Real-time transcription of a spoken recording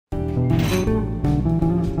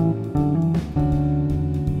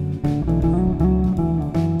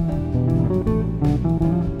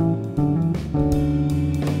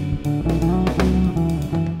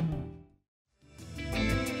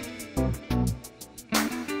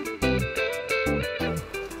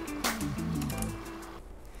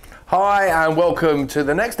Hi and welcome to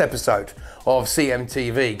the next episode of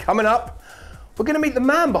CMTV. Coming up, we're going to meet the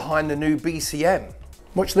man behind the new BCM.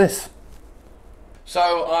 Watch this.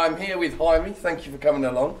 So I'm here with Jaime. Thank you for coming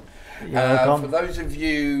along. You're welcome. For those of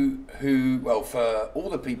you who, well, for all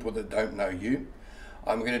the people that don't know you,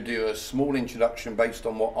 I'm going to do a small introduction based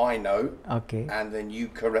on what I know. Okay. And then you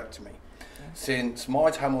correct me. Since my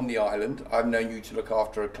time on the island, I've known you to look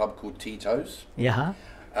after a club called Titos. Yeah.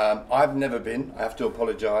 I've never been, I have to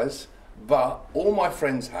apologise, but all my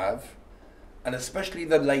friends have, and especially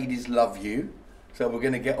the ladies love you, so we're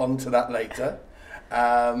going to get on to that later.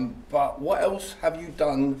 But what else have you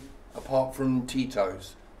done apart from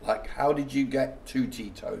Titos? Like, how did you get to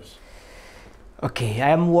Titos? Okay,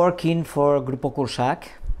 I am working for Grupo 𝐒𝐇𝐐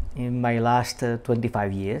in my last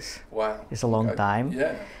 25 years. Wow. It's a long time.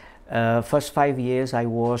 Yeah. First 5 years I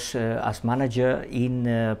was as manager in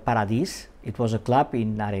Paradis. It was a club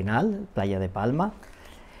in Arenal, Playa de Palma.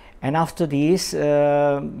 And after this,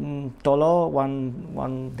 Tolo,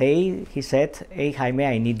 one day, he said, "Hey Jaime,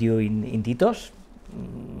 I need you in Titos."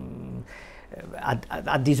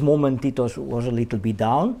 At this moment, Titos was a little bit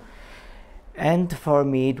down. And for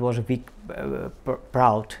me, it was a big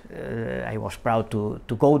proud. I was proud to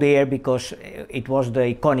go there because it was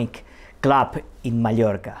the iconic club in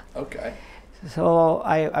Mallorca. Okay. So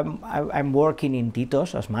I'm working in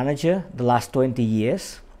Titos as manager the last 20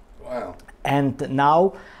 years. Wow. And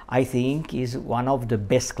now I think is one of the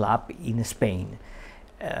best club in Spain.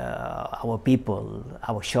 Our people,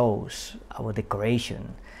 our shows, our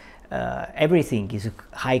decoration, everything is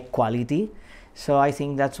high quality. So I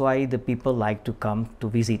think that's why the people like to come to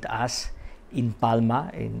visit us in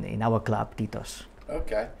Palma, in our club Titos.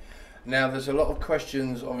 Okay. Now there's a lot of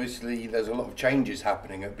questions, obviously there's a lot of changes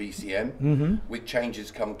happening at BCM. Mm-hmm. With changes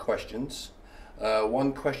come questions.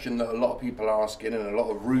 One question that a lot of people are asking and a lot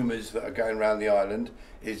of rumours that are going around the island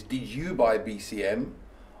is, did you buy BCM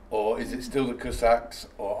or is it still the 𝐃𝐈𝐀𝐁𝐋𝐎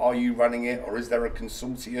or are you running it or is there a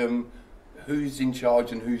consortium? Who's in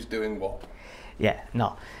charge and who's doing what? Yeah,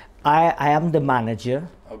 no, I am the manager.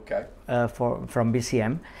 Okay. From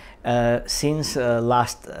BCM since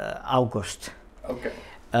last August. Okay.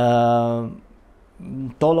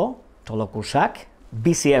 Tolo 𝐒𝐶𝐻,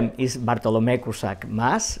 BCM is Bartolomé 𝐒𝐶𝐻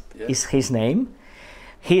Mas, Yes. is his name.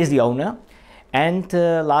 He is the owner, and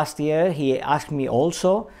last year he asked me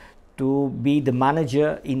also to be the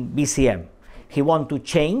manager in BCM. He want to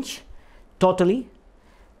change totally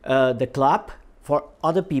the club for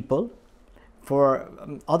other people, for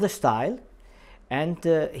other style, and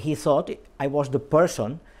he thought I was the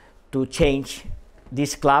person to change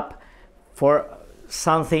this club for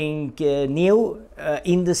something new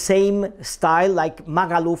in the same style like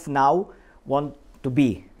Magaluf now want to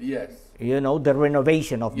be. Yes. You know, the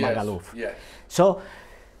renovation of Yes. Magaluf. Yes. So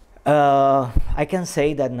I can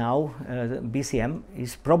say that now BCM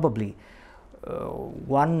is probably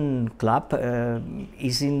one club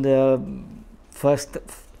is in the first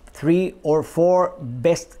 3 or 4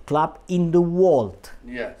 best club in the world.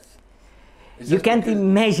 Yes. You can't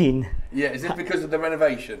imagine. Yeah, is it because of the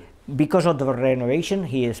renovation? Because of the renovation,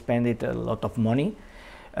 he spent a lot of money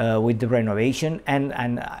with the renovation,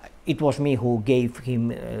 and it was me who gave him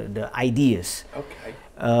the ideas. Okay.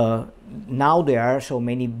 Now there are so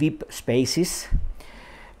many VIP spaces.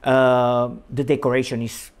 The decoration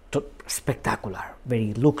is spectacular,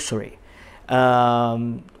 very luxury.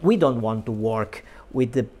 We don't want to work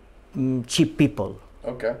with the cheap people.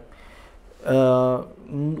 Okay.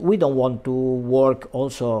 We don't want to work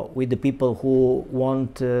also with the people who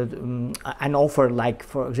want an offer like,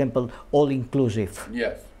 for example, all-inclusive.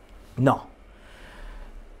 Yes. No.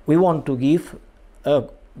 We want to give a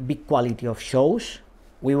big quality of shows.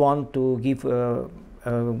 We want to give a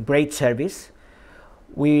great service.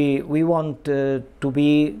 We want to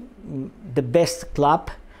be the best club,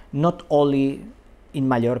 not only in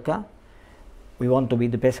Mallorca. We want to be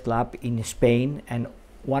the best club in Spain and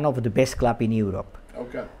one of the best clubs in Europe.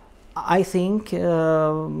 Okay. I think we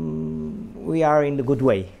are in the good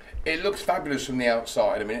way. It looks fabulous from the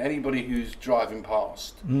outside. I mean, anybody who's driving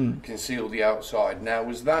past can see all the outside. Now,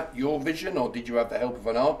 was that your vision, or did you have the help of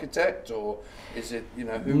an architect, or is it, you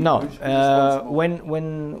know, who? No. Who's responsible?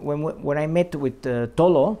 When I met with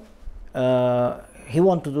Tolo, he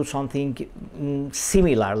wanted to do something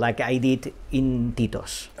similar, like I did in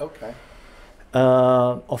Titos. Okay.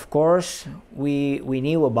 Of course, we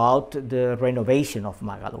knew about the renovation of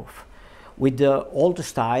Magaluf. With the old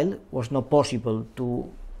style, was not possible to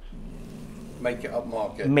make it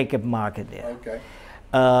upmarket. Make a market there. Okay.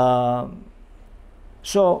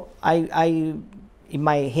 So I in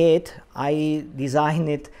my head, I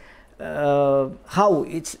designed how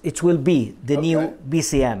it will be the new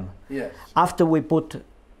BCM. Yes. After we put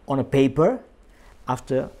on a paper,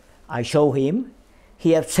 after I show him,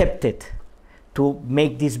 he accepted to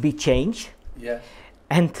make this big change. Yes.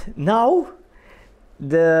 And now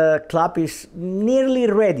the club is nearly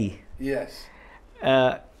ready. Yes.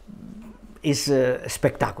 It's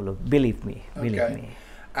spectacular, believe me, believe me.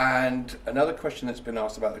 And another question that's been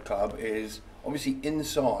asked about the club is, obviously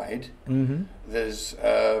inside, there's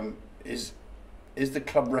is the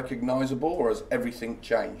club recognisable, or has everything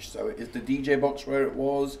changed? So is the DJ box where it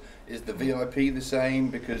was? Is the VIP the same?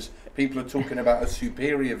 Because people are talking about a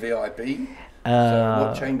superior VIP. So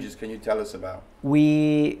what changes can you tell us about?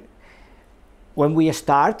 When we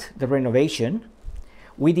start the renovation,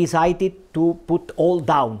 we decided to put all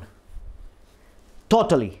down,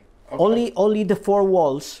 totally. Only the four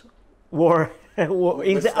walls were are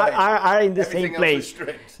in the same place.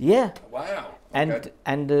 Yeah. Wow. And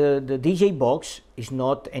the DJ box is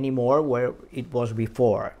not anymore where it was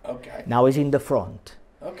before. Okay. Now it's in the front.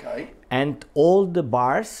 Okay. And all the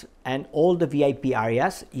bars and all the VIP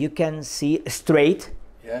areas you can see straight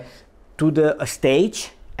to the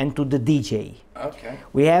stage and to the DJ. Okay.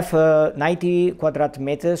 We have 90 quadrat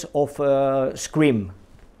meters of screen,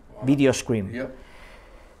 video screen. Yep.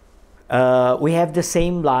 We have the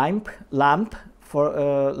same lamp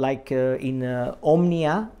for like in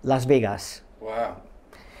Omnia, Las Vegas. Wow.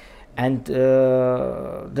 And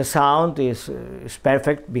the sound is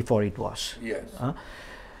perfect before it was. Yes.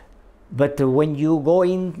 But when you go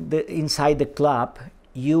inside the club,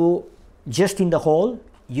 you just in the hall,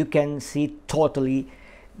 you can see totally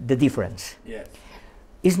the difference. Yes.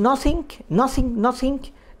 It's nothing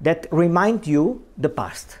that reminds you the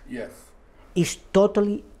past. Yes. It's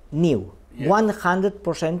totally new,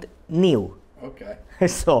 100% new. Okay.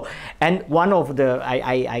 So, and one of the,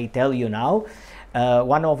 I tell you now,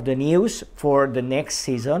 one of the news for the next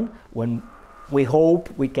season, when we hope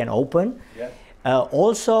we can open,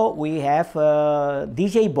 also we have a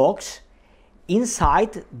DJ box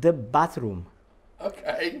inside the bathroom.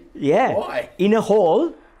 Okay. Yeah. Why? In a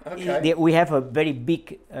hall. Okay. We have a very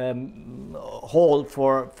big hall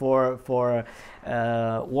for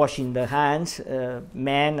washing the hands,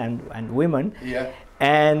 men and women. Yeah.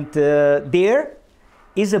 And there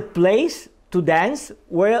is a place to dance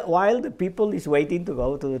while the people is waiting to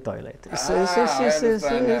go to the toilet. I understand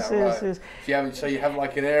that, right. So you have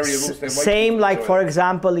like an area of waiting. Same like, for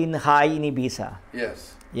example, in 𝐃𝐈 in Ibiza.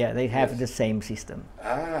 Yes. Yeah, they have the same system.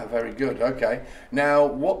 Ah, very good. Okay. Now,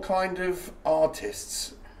 what kind of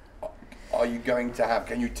artists are you going to have?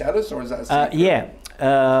 Can you tell us, or is that a secret? Yeah.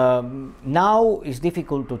 Now it's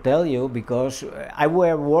difficult to tell you because I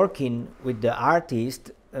were working with the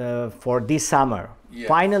artist for this summer. Yes.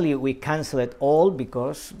 Finally, we canceled it all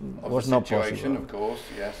because it was not possible. Of course,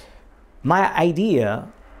 yes. My idea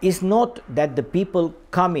is not that the people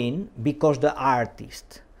come in because the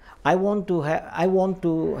artist. I want to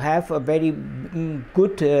have a very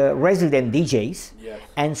good resident DJs,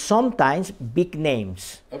 and sometimes big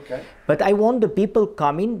names. Okay. But I want the people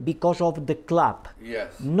coming because of the club,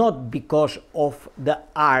 not because of the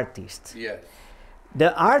artist. Yes.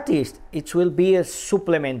 The artist, it will be a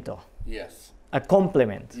supplemento, a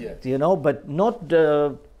complement, you know, but not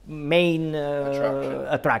the main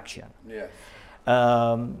attraction. Yes.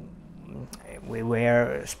 We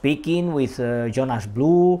were speaking with Jonas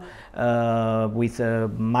Blue, with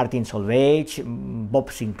Martin Solveig,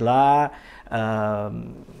 Bob Sinclair,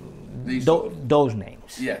 those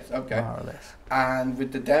names. Yes, okay. More or less. And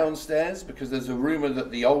with the downstairs, because there's a rumor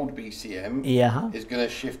that the old BCM is going to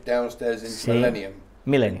shift downstairs into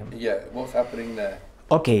Millennium. Yeah, what's happening there?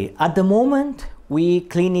 Okay, at the moment we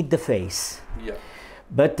cleaned the face. Yeah.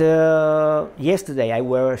 But yesterday I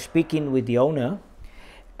were speaking with the owner,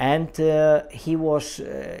 and he was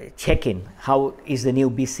checking how is the new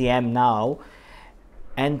BCM now,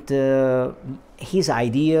 and his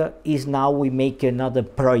idea is now we make another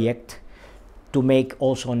project to make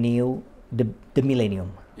also new the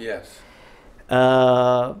Millennium. Yes.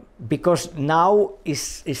 Because now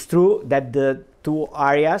it's true that the two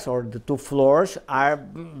areas or the two floors are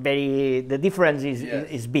the difference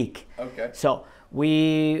is big. Okay. So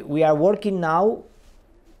we are working now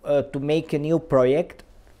to make a new project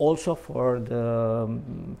also for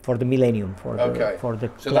the Millennium, for the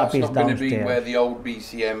so club that's is not going to be downstairs. where the old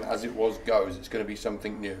BCM as it was goes. It's going to be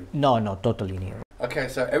something new. No, totally new. Okay,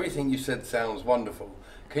 so everything you said sounds wonderful.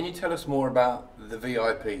 Can you tell us more about the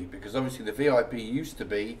VIP? Because obviously the VIP used to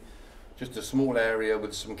be just a small area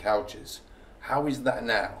with some couches. How is that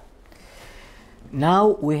now?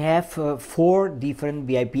 Now we have 4 different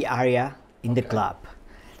VIP area in the club.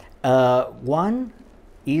 One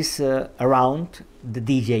is around the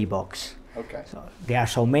DJ box. Okay. So there are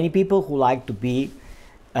so many people who like to be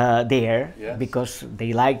there, Yes. because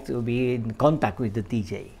they like to be in contact with the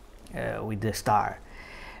DJ, with the star.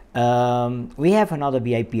 We have another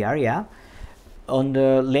VIP area on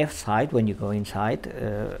the left side when you go inside,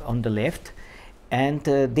 on the left, and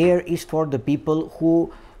there is for the people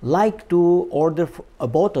who like to order a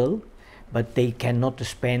bottle, but they cannot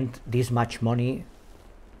spend this much money,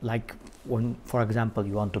 like when, for example,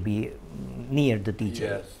 you want to be near the DJ.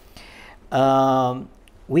 Yes.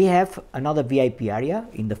 We have another VIP area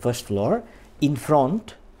in the first floor, in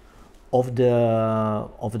front of the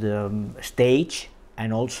stage,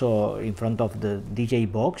 and also in front of the DJ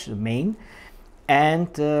box, the main. And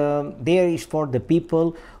there is for the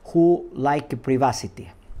people who like privacy.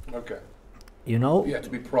 Okay. You know? Yeah, to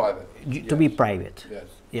be private. To be private. Yes.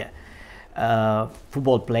 Yeah.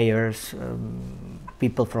 Football players,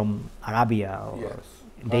 people from Arabia. Yes.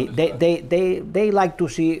 They like to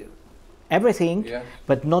see everything, Yes.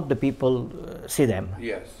 but not the people see them.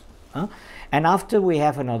 Yes. And after we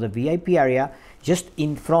have another VIP area just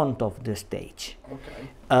in front of the stage. Okay.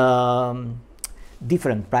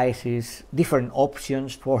 Different prices, different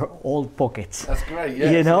options for all pockets. That's great.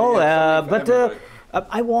 Yes. You know, Yes, but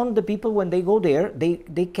I want the people, when they go there,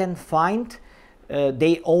 they can find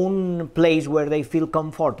their own place where they feel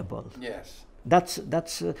comfortable. Yes. That's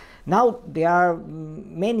now there are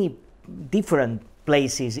many different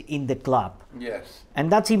places in the club. Yes.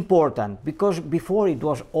 And that's important, because before it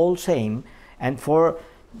was all same, and for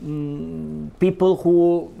people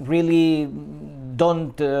who really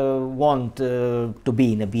don't want to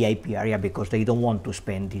be in a VIP area because they don't want to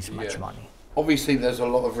spend this much money. Obviously there's a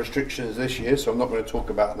lot of restrictions this year, so I'm not going to talk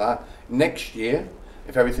about that. Next year,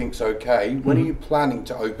 if everything's okay, when are you planning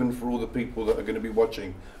to open for all the people that are going to be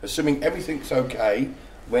watching? Assuming everything's okay,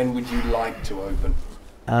 when would you like to open?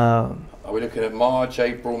 Are we looking at March,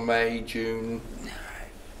 April, May, June?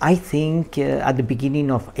 I think at the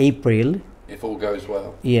beginning of April. If all goes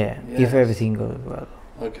well. Yeah, Yes. if everything goes well.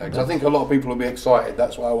 Okay, because I think a lot of people will be excited.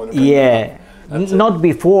 That's why I want to. Yeah, not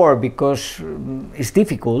before, because it's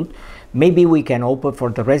difficult. Maybe we can open for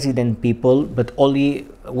the resident people, but only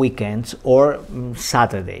weekends or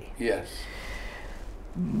Saturday. Yes.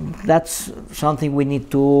 That's something we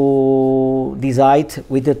need to decide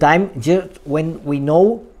with the time, just when we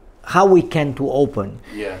know how we can to open.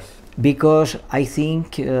 Yes. Because I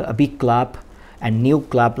think a big club, a new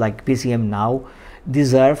club like BCM now,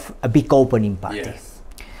 deserve a big opening party. Yes.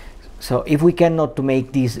 So if we cannot to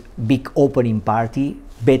make this big opening party,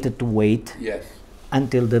 better to wait. Yes.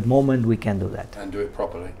 Until the moment we can do that. And do it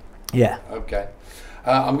properly. Yeah. Okay.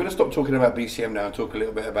 I'm going to stop talking about BCM now and talk a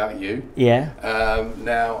little bit about you. Yeah.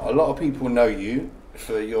 Now, a lot of people know you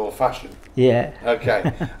for your fashion. Yeah.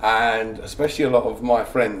 Okay. And especially a lot of my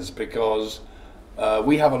friends, because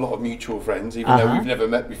we have a lot of mutual friends, even though we've never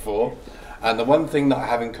met before. And the one thing that I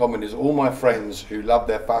have in common is all my friends who love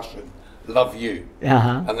their fashion love you.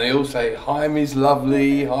 And they all say, Jaime's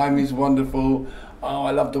lovely, Jaime's wonderful, oh,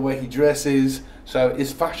 I love the way he dresses. So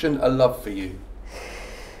is fashion a love for you?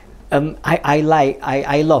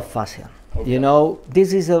 I love fashion. Okay. You know,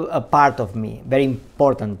 this is a part of me, very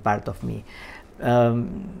important part of me.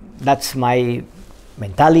 That's my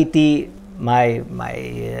mentality,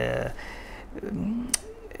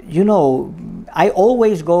 you know, I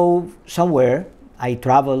always go somewhere, I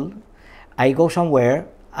travel, I go somewhere,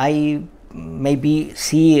 I maybe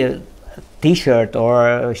see a t-shirt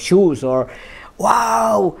or shoes or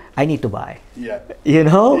wow, I need to buy. Yeah. You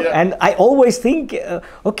know, Yeah. and I always think,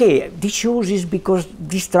 okay, this shoes is because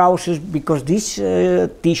this trousers, because this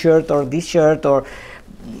t-shirt or this shirt, or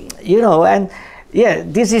you know, and yeah,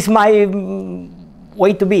 this is my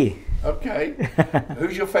way to be. Okay.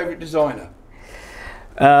 Who's your favorite designer?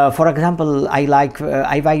 For example, I like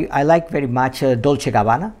very much Dolce &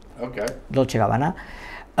 Gabbana. Okay. Dolce & Gabbana.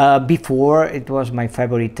 Before it was my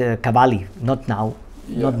favorite Cavalli, not now.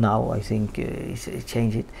 Yeah. Not now, I think it's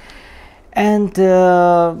changed. And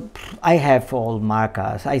I have all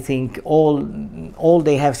marcas. I think all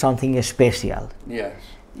they have something special. Yes.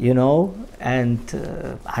 You know, and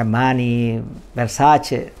Armani,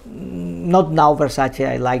 Versace. Not now Versace.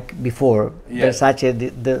 I like before. Yes. Versace,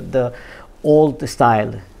 the old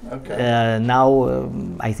style. Okay. Now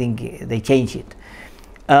I think they changed it.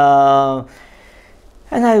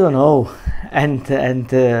 And I don't know, and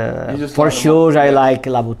for like shoes yes. I like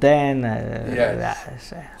Louboutin.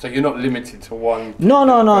 Yes. So you're not limited to one.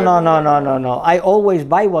 No. I always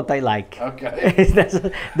buy what I like. Okay. It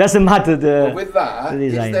doesn't matter Well, with that,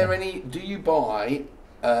 designer. is there any? Do you buy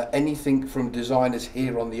anything from designers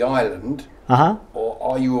here on the island Or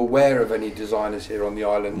are you aware of any designers here on the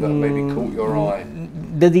island that maybe caught your eye?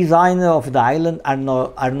 The designer of the island are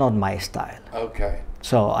not my style. Okay.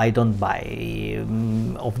 So I don't buy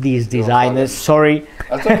of these designers. Sorry.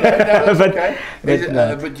 That's okay. No, that's okay.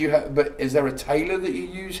 No. But is there a tailor that you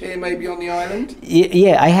use here, maybe on the island?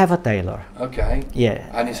 Yeah, I have a tailor. Okay. Yeah.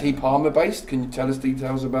 And is he Palma based? Can you tell us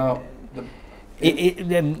details about the?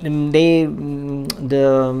 The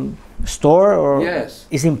store or yes.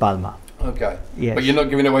 is in Palma. Okay. Yes. But you're not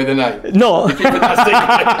giving away the name? No. You're keeping that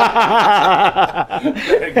secret.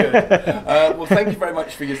 Very good. Well, thank you very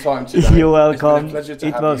much for your time today. You're welcome. It's been a pleasure to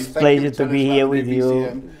it have was you. Pleasure to be here with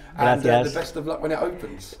you. And the best of luck when it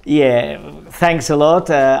opens. Yeah, thanks a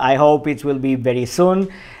lot. I hope it will be very soon.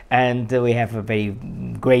 And we have a very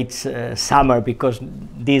great summer, because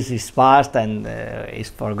this is past and is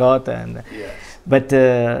forgot. And yes. But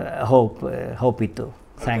hope it too.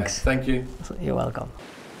 Thanks. Okay, thank you. You're welcome.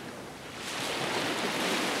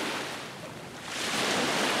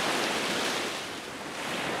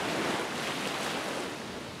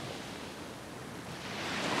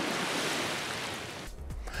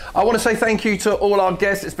 I want to say thank you to all our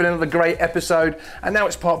guests. It's been another great episode, and now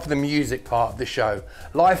it's part for the music part of the show.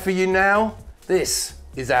 Live for you now, this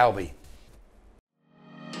is Albie.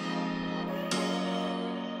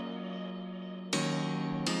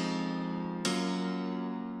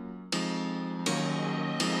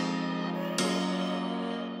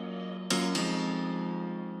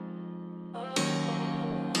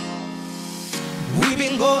 We've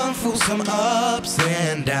been going through some ups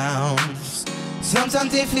and downs.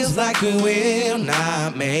 Sometimes it feels like we will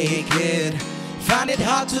not make it. Find it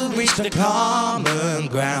hard to reach the common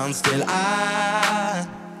ground. Still I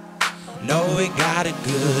know we got a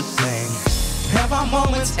good thing. Have our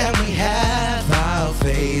moments and we have our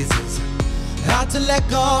phases. Hard to let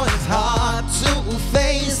go, it's hard to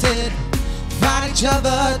face it. Find each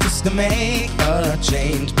other just to make a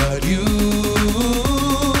change. But you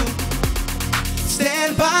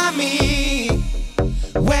stand by me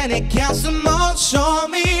when it counts the most. Show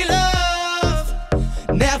me love,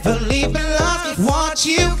 never leave me lost with what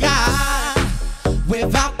you got,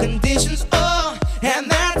 without conditions, oh, and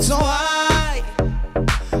that's why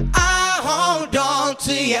I hold on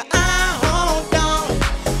to you. I hold on,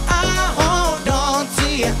 I hold on to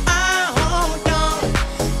you. I hold on,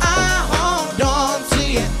 I hold on to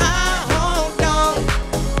you. I hold on,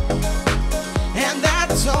 and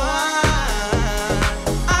that's why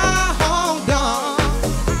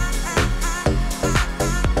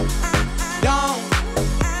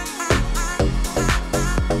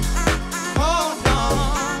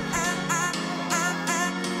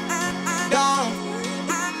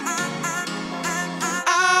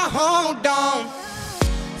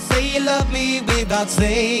love me without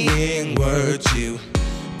saying words. You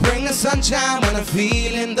bring the sunshine when I'm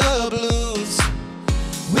feeling the blues.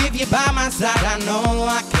 With you by my side, I know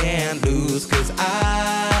I can't lose, 'cause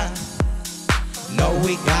I know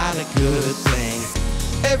we got a good thing.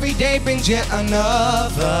 Every day brings yet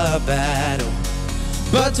another battle,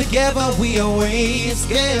 but together we always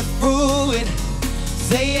get through it.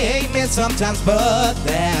 Say you hate me sometimes, but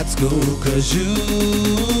that's cool, 'cause you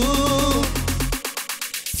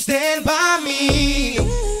stand by me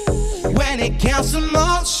when it counts the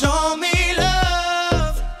most. Show me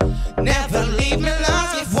love, never leave me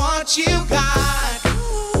lost with what you got,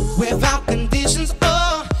 without conditions,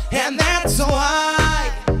 oh, and that's why